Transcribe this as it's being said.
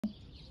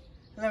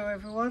Hello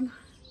everyone,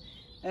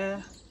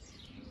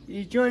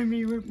 you join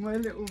me with my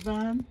little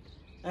van.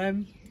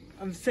 I'm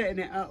setting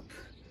it up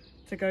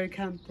to go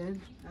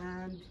camping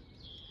and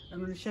I'm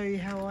going to show you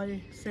how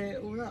I set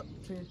it all up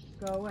to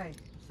go away.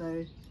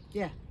 So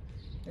yeah,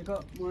 I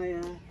got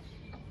my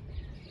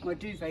my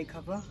duvet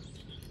cover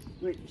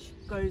which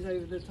goes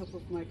over the top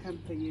of my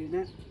camper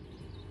unit,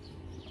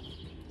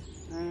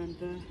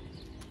 and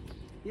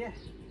yeah,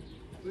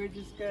 we're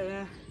just going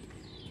to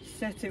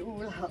set it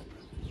all up.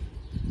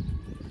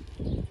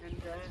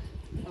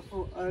 And I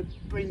thought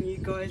I'd bring you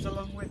guys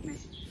along with me.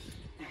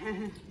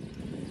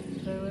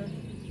 So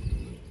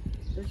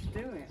let's do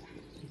it.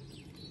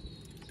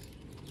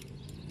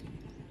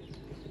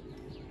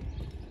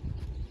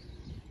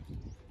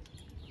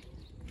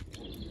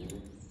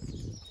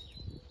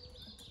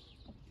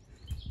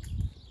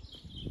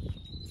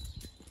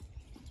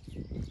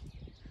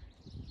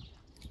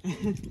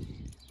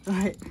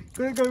 Right,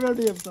 gonna go around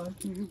the other side.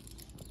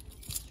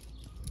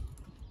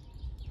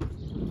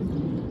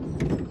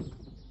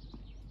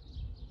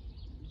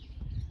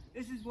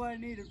 This is why I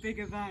need a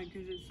bigger van,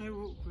 because it's so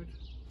awkward.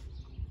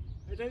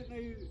 I don't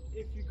know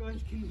if you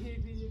guys can hear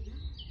me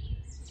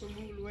from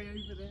all the way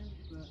over there,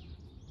 but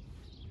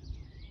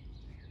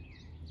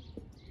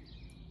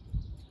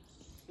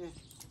yeah.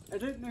 I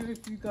don't know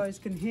if you guys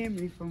can hear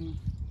me from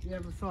the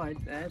other side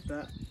there,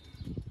 but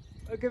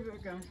I'll give it a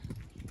go.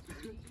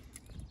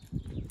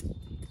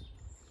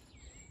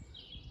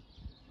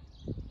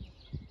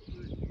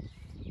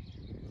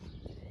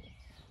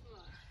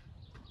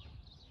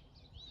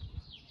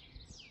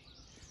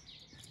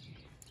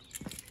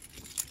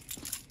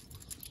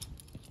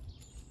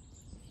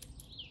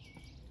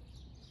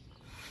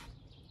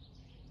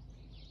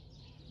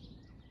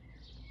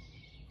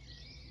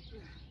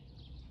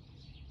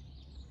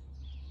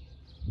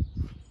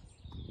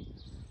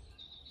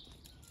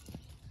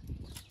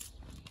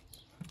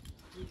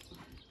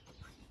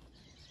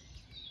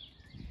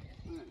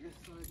 This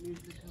side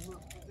needs to come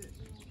up a bit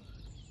more.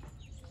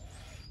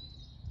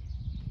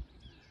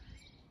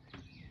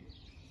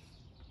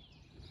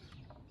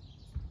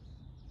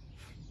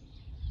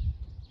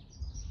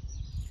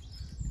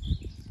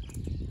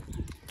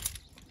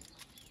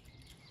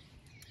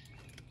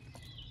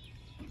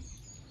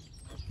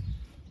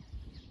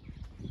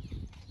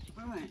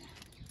 Right.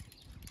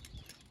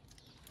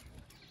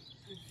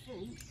 I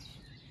think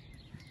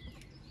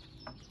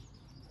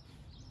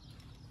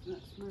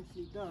that's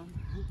mostly done.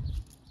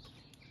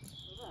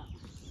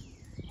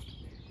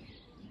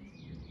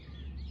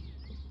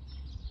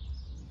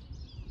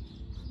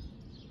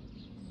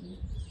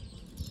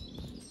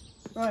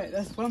 Right,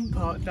 that's one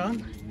part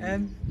done.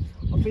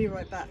 I'll be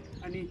right back.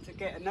 I need to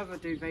get another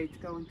duvet to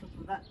go on top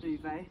of that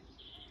duvet,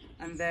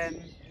 and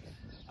then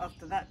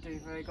after that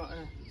duvet I got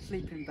a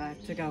sleeping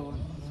bag to go on.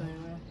 So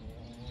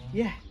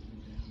yeah,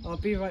 I'll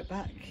be right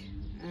back,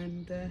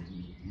 and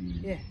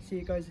yeah, see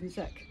you guys in a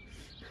sec.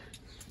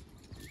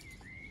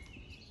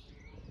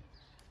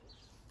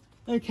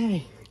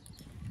 Okay,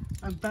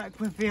 I'm back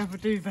with the other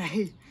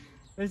duvet.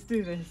 Let's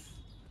do this.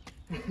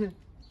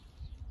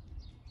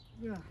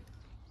 Yeah.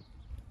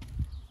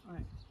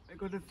 Right, I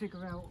got to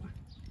figure out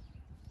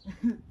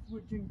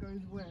which one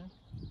goes where.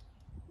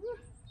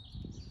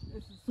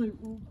 This is so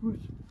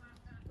awkward.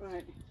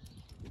 Right.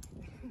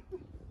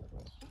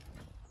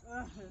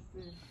 Ah,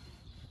 dear.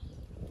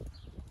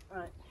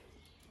 Right.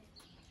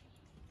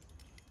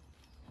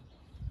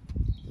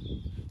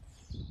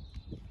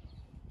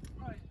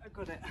 Right, I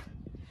got it.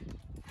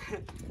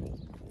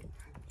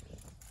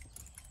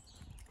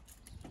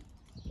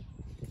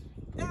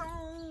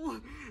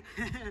 Ew!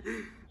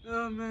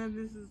 Oh man,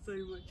 this is so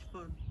much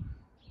fun.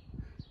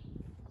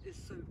 It's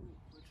so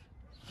awkward.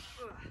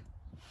 Ugh.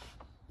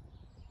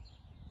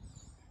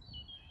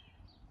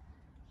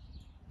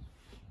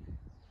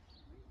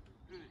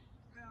 Right,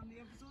 round the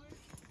other side.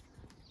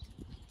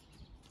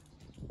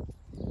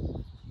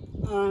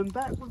 I'm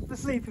back with the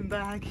sleeping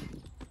bag.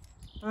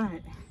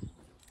 Right,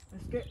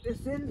 let's get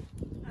this in,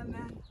 and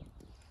then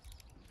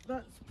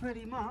that's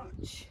pretty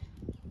much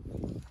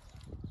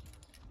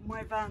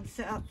my van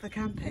set up for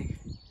camping.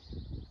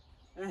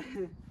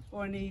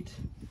 All I need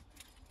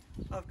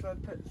after I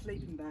put the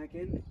sleeping bag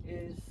in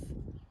is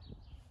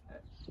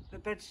the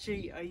bed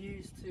sheet I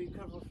use to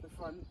cover off the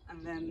front,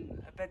 and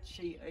then a bed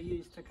sheet I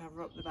use to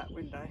cover up the back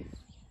window,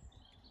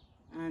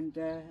 and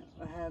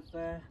I have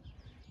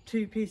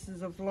 2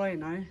 pieces of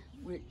lino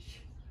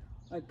which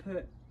I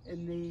put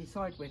in the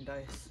side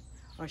windows.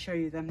 I'll show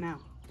you them now.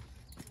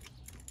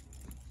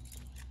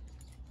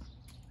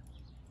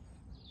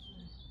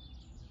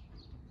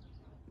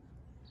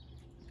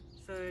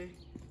 So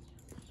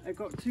I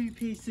got 2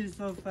 pieces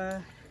of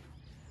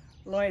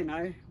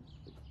lino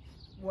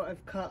what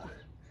I've cut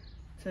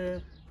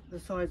to the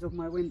size of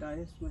my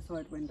windows, my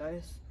side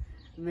windows,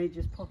 and they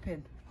just pop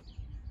in.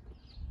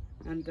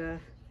 And it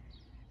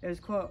was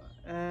quite,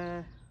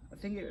 I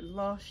think it was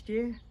last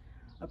year,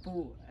 I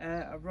bought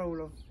a roll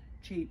of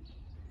cheap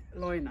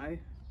lino,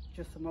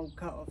 just some old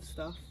cut off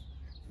stuff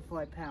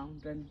for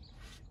 £5, and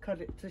cut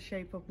it to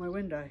shape of my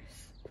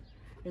windows.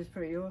 It was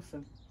pretty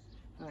awesome.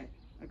 Right,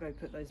 I'll go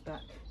put those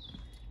back.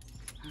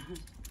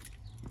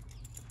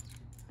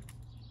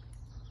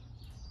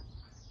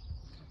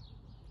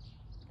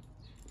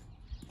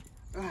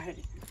 Right,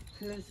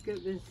 let's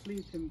get this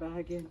sleeping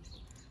bag in,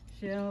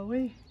 shall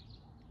we?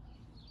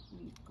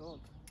 Oh God,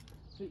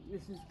 I think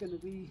this is going to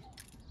be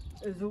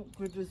as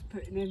awkward as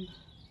putting in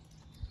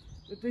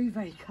the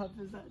duvet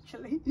covers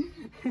actually.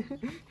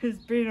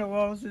 It's been a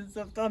while since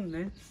I've done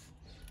this.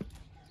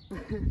 There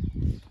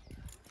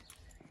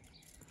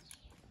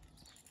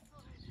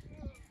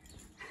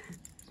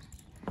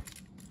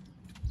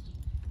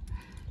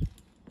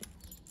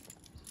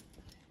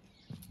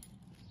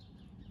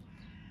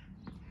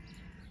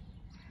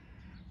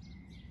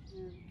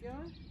we go.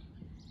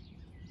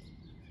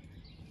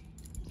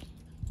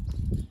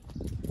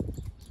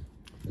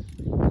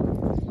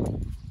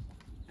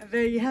 And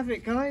there you have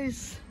it,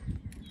 guys.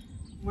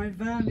 My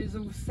van is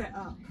all set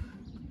up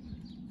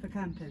for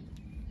camping.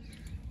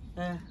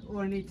 All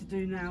I need to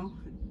do now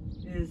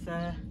is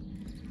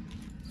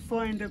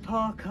find a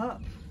park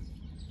up,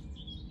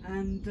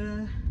 and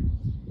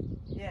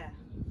yeah,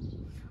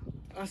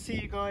 I'll see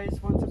you guys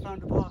once I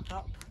found a park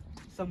up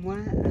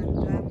somewhere,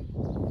 and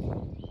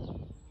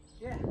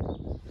yeah,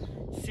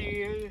 see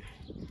you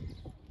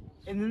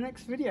in the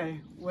next video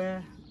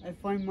where I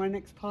find my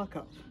next park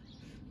up.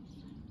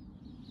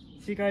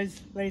 See you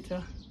guys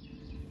later.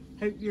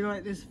 Hope you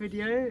like this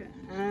video,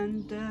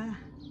 and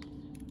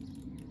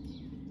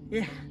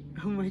yeah,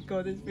 oh my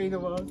God, it's been a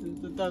while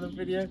since I've done a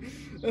video.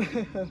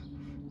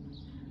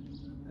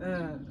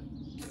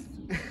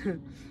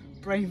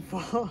 Brain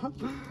fart.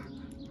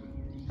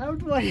 How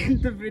do I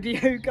end the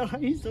video,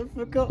 guys? I've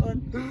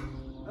forgotten.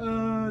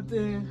 Oh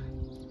dear.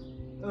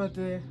 Oh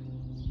dear.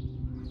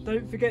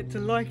 Don't forget to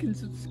like and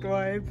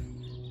subscribe.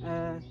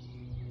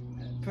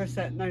 Press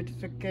that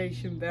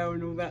notification bell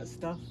and all that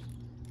stuff.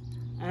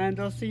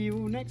 And I'll see you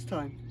all next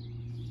time.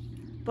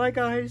 Bye,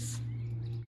 guys.